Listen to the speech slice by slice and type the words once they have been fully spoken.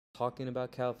talking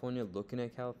about California, looking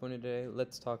at California today,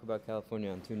 let's talk about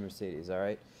California on Tune Mercedes, all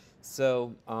right?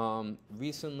 So,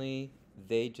 recently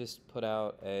they just put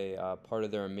out a part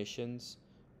of their emissions,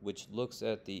 which looks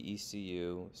at the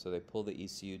ECU. So they pull the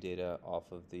ECU data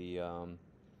off of the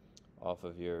off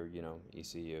of your,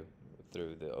 ECU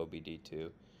through the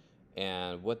OBD2.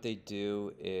 And what they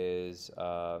do is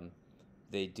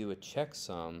they do a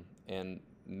checksum and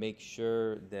make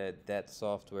sure that that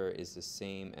software is the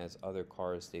same as other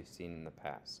cars they've seen in the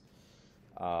past,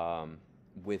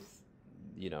 with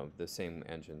the same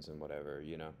engines and whatever.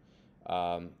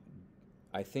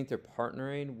 I think they're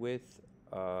partnering with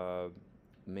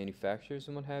manufacturers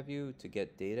and what have you to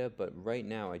get data, but right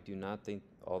now I do not think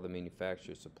all the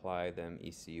manufacturers supply them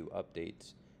ECU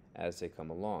updates as they come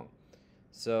along.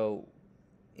 So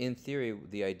in theory,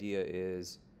 the idea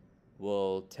is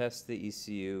we'll test the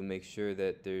ECU, make sure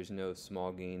that there's no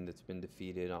smogging that's been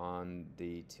defeated on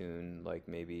the tune, like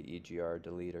maybe EGR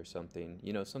delete or something.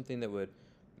 Something that would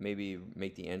maybe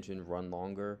make the engine run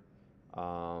longer,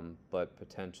 but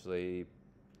potentially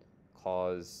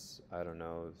cause, I don't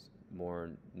know, more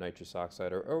nitrous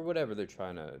oxide or whatever they're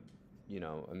trying to,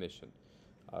 emission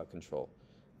control.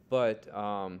 But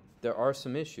there are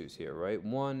some issues here, right?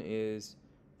 One is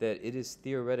that it is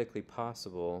theoretically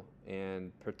possible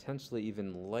and potentially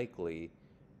even likely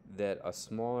that a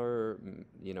smaller,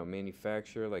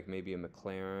 manufacturer, like maybe a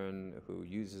McLaren who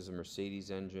uses a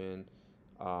Mercedes engine,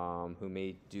 who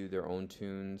may do their own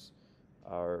tunes,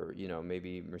 or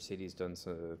maybe Mercedes done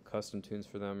some custom tunes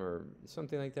for them or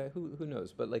something like that. Who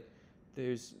knows? But like,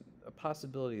 there's a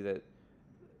possibility that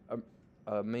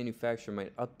a manufacturer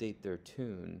might update their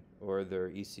tune or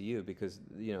their ECU because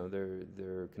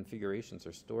their configurations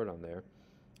are stored on there,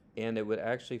 and it would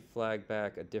actually flag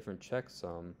back a different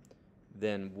checksum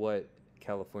than what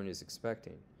California is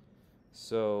expecting.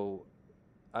 So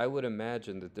I would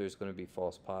imagine that there's going to be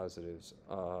false positives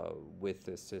with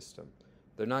this system.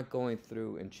 They're not going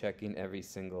through and checking every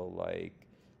single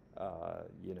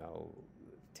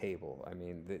table. I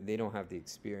mean, they don't have the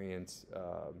experience.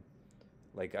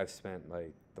 Like I've spent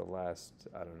like the last,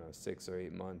 I don't know, 6 or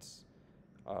 8 months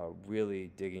really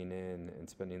digging in and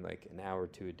spending like an hour or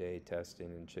two a day testing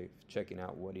and checking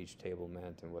out what each table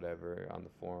meant and whatever on the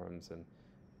forums and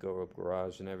Go Up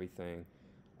Garage and everything.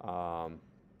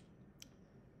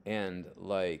 And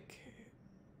like,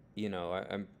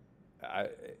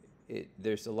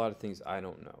 there's a lot of things I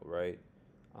don't know, right?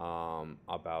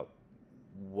 About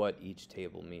what each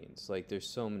table means. Like there's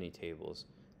so many tables.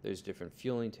 There's different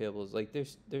fueling tables. Like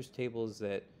there's tables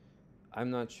that I'm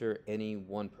not sure any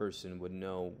one person would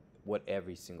know what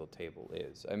every single table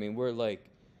is. I mean, we're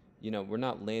like, we're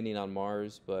not landing on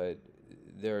Mars, but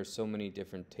there are so many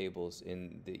different tables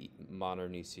in the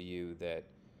modern ECU that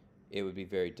it would be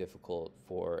very difficult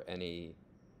for any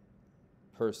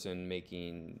person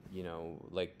making,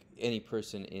 like any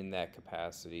person in that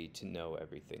capacity to know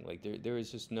everything. Like there is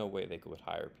just no way they could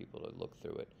hire people to look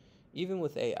through it. Even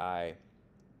with AI,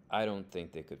 I don't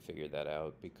think they could figure that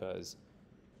out because,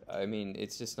 I mean,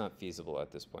 it's just not feasible at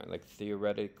this point. Like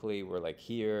theoretically, we're like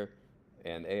here,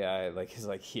 and AI is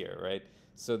like here, right?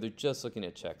 So they're just looking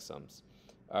at checksums.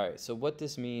 All right. So what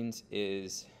this means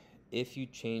is, if you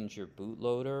change your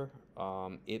bootloader,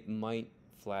 it might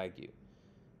flag you.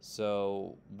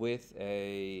 So with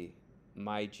a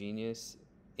My Genius,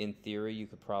 in theory, you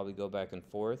could probably go back and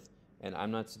forth. And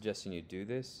I'm not suggesting you do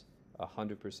this.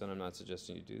 100%, I'm not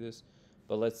suggesting you do this.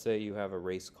 But let's say you have a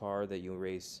race car that you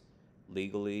race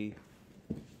legally.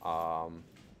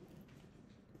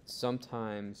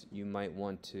 Sometimes you might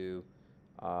want to,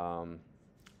 I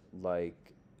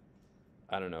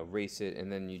don't know, race it and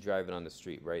then you drive it on the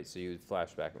street, right? So you would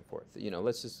flash back and forth.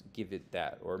 Let's just give it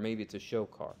that. Or maybe it's a show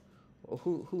car. Well,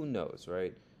 who knows,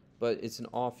 right? But it's an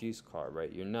off-use car,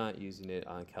 right? You're not using it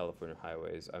on California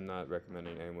highways. I'm not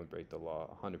recommending anyone break the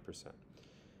law 100%.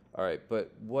 All right,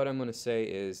 but what I'm going to say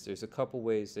is there's a couple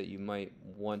ways that you might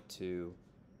want to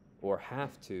or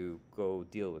have to go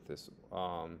deal with this.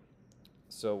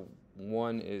 So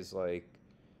one is like,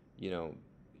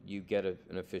 you get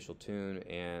an official tune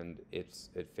and it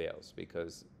fails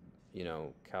because,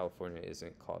 California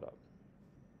isn't caught up.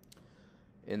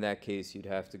 In that case, you'd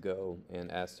have to go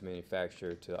and ask the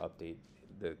manufacturer to update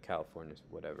the California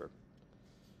whatever.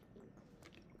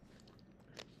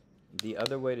 The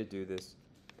other way to do this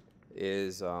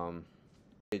is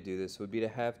would be to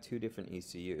have two different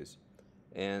ECUs,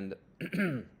 and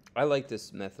I like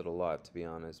this method a lot, to be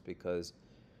honest, because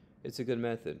it's a good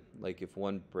method. Like if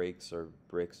one breaks or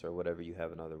bricks or whatever, you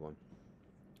have another one.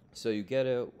 So you get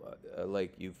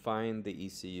you find the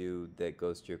ECU that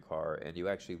goes to your car, and you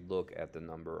actually look at the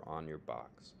number on your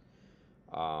box.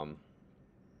 Um,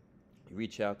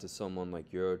 Reach out to someone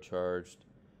like Eurocharged,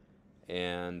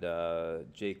 and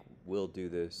Jake will do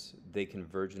this. They can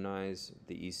virginize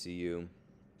the ECU,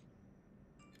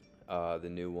 the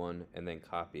new one, and then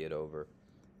copy it over.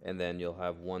 And then you'll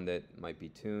have one that might be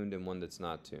tuned and one that's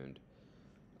not tuned.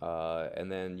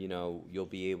 And then, you'll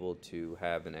be able to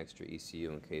have an extra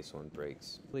ECU in case one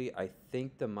breaks. I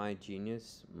think the My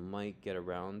Genius might get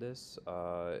around this.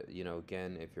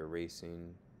 Again, if you're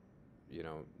racing,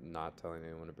 not telling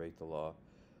anyone to break the law.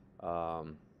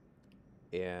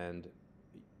 And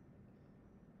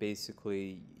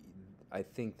basically, I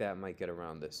think that might get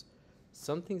around this.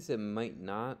 Some things that might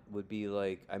not would be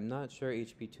like, I'm not sure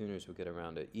HP tuners would get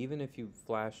around it, even if you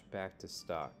flash back to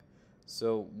stock.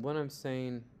 So what I'm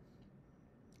saying,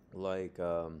 like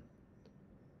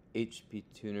HP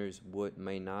tuners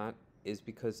may not, is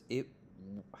because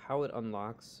how it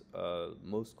unlocks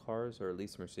most cars, or at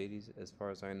least Mercedes, as far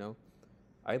as I know,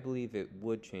 I believe it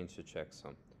would change the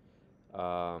checksum.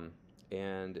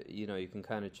 And you can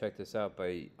kind of check this out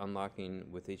by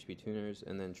unlocking with HP tuners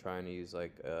and then trying to use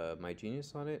like My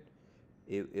Genius on it.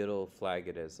 It'll flag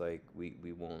it as like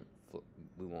we won't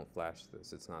flash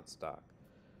this. It's not stock.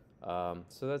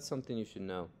 So that's something you should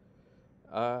know.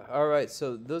 All right,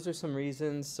 so those are some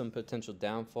reasons, some potential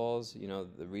downfalls.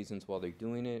 The reasons why they're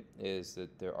doing it is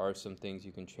that there are some things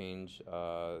you can change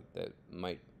that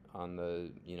might on the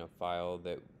file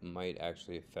that might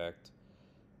actually affect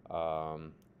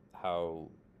how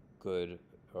good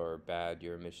or bad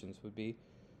your emissions would be.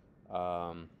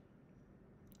 Some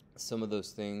of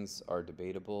those things are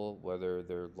debatable, whether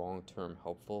they're long-term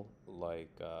helpful, like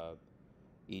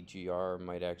EGR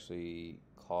might actually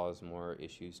cause more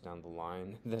issues down the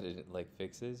line that it like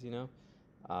fixes, and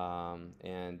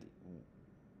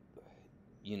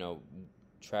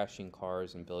trashing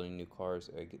cars and building new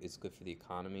cars is good for the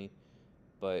economy,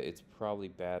 but it's probably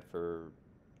bad for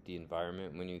the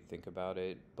environment when you think about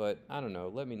it. But I don't know,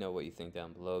 let me know what you think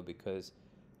down below, because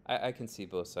I can see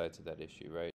both sides of that issue,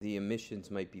 right? The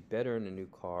emissions might be better in a new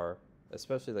car,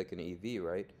 especially like an EV,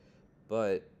 right?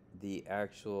 But the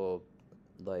actual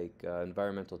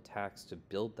environmental tax to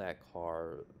build that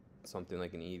car, something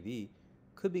like an EV,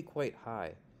 could be quite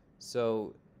high.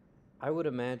 So I would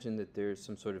imagine that there's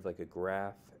some sort of like a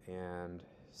graph, and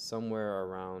somewhere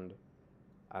around,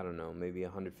 I don't know, maybe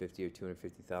 150 or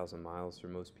 250,000 miles for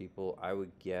most people, I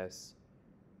would guess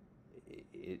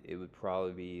it would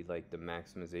probably be like the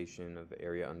maximization of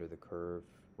area under the curve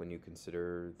when you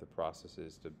consider the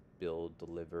processes to build,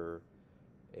 deliver,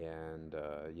 and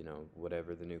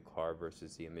whatever the new car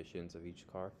versus the emissions of each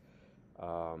car,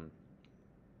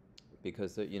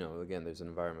 because again, there's an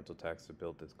environmental tax to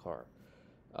build this car,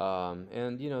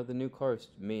 and the new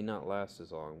cars may not last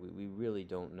as long. We really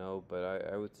don't know, but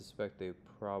I would suspect they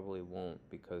probably won't,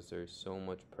 because there's so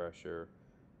much pressure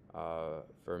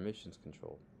for emissions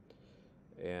control,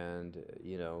 and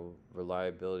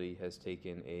reliability has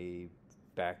taken a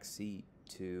back seat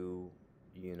to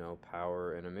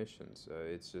power and emissions.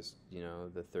 It's just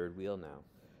the third wheel now,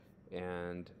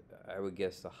 and I would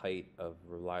guess the height of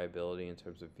reliability in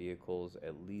terms of vehicles,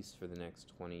 at least for the next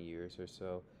 20 years or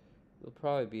so, will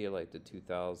probably be like the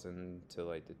 2000 to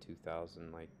like the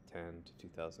 2010 to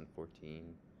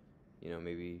 2014,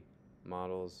 maybe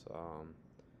models.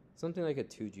 Something like a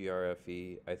 2G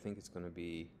RFE, I think it's going to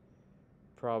be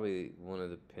probably one of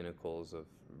the pinnacles of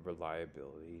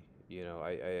reliability.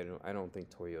 I don't think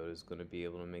Toyota is going to be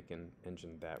able to make an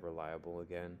engine that reliable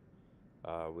again,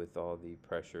 with all the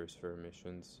pressures for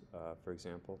emissions, for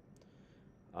example.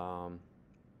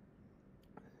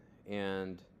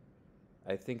 And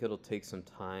I think it'll take some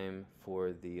time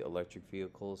for the electric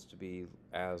vehicles to be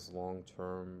as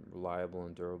long-term reliable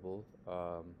and durable.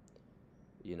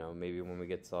 Maybe when we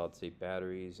get solid-state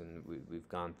batteries and we've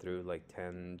gone through like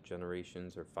 10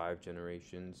 generations or 5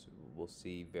 generations, we'll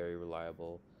see very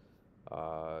reliable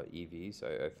EVs.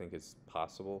 I think it's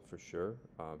possible for sure,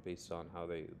 based on how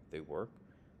they work.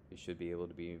 They should be able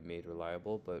to be made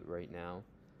reliable, but right now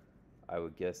I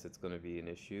would guess it's going to be an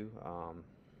issue.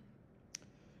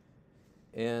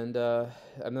 And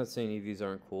I'm not saying EVs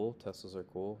aren't cool. Teslas are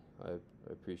cool. I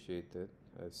appreciate that.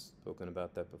 I've spoken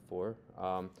about that before.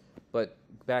 But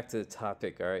back to the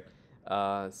topic, all right.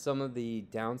 Some of the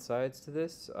downsides to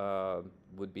this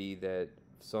would be that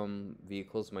some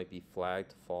vehicles might be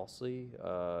flagged falsely,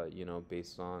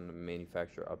 based on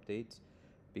manufacturer updates,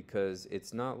 because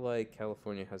it's not like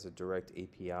California has a direct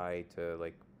API to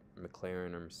like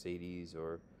McLaren or Mercedes,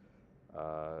 or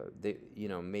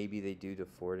maybe they do to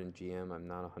Ford and GM. I'm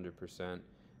not 100%,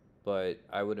 but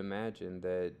I would imagine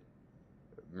that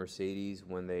Mercedes,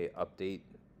 when they update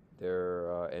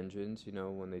their engines, you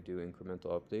know, when they do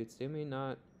incremental updates, they may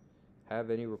not have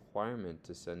any requirement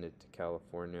to send it to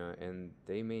California, and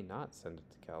they may not send it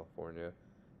to California.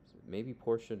 Maybe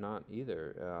Porsche not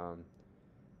either.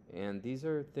 And these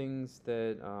are things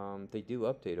that they do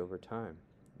update over time.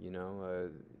 You know,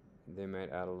 they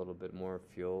might add a little bit more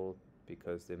fuel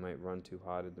because they might run too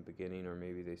hot in the beginning, or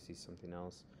maybe they see something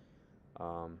else.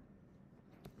 Um,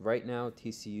 right now,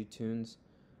 TCU tunes,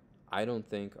 I don't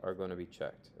think are going to be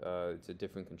checked. It's a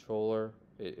different controller.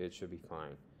 It should be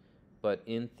fine. But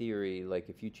in theory, like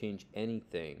if you change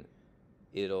anything,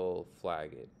 it'll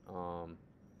flag it.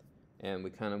 And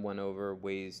we kind of went over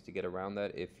ways to get around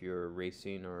that if you're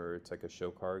racing or it's like a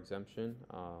show car exemption.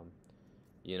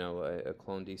 You know, a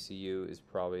clone DCU is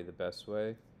probably the best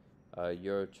way.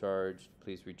 Eurocharge,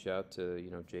 please reach out to,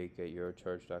 you know, Jake at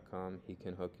eurocharge.com. He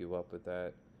can hook you up with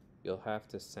that. You'll have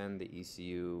to send the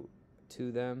ECU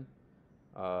to them.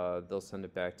 They'll send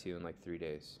it back to you in like 3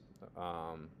 days.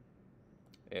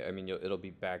 I mean, it'll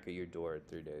be back at your door in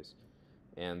 3 days.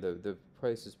 And the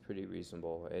price is pretty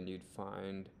reasonable. And you'd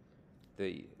find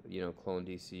the, you know, clone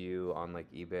DCU on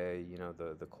like eBay, you know,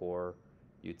 the core.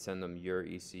 You'd send them your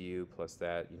ECU plus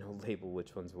that, you know, label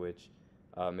which one's which.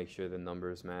 Make sure the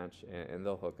numbers match, and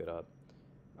they'll hook it up.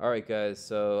 All right, guys.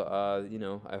 So, you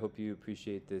know, I hope you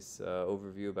appreciate this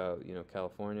overview about, you know,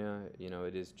 California. You know,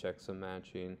 it is checksum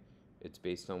matching. It's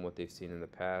based on what they've seen in the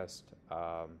past.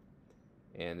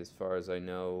 And as far as I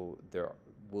know, there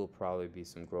will probably be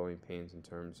some growing pains in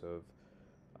terms of,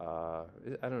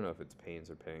 I don't know if it's pains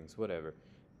or pangs, whatever.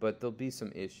 But there'll be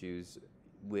some issues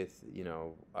with, you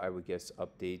know, I would guess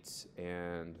updates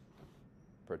and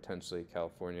potentially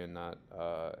California not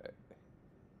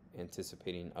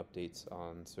anticipating updates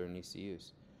on certain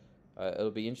ECUs.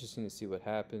 It'll be interesting to see what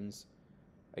happens.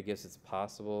 I guess it's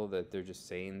possible that they're just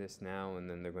saying this now and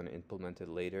then they're going to implement it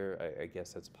later. I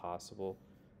guess that's possible.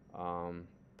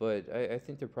 But I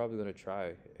think they're probably going to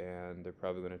try, and they're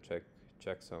probably going to check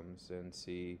checksums and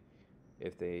see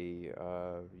if they,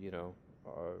 you know,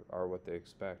 are what they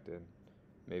expect, and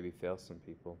maybe fail some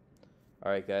people.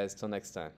 All right, guys, till next time.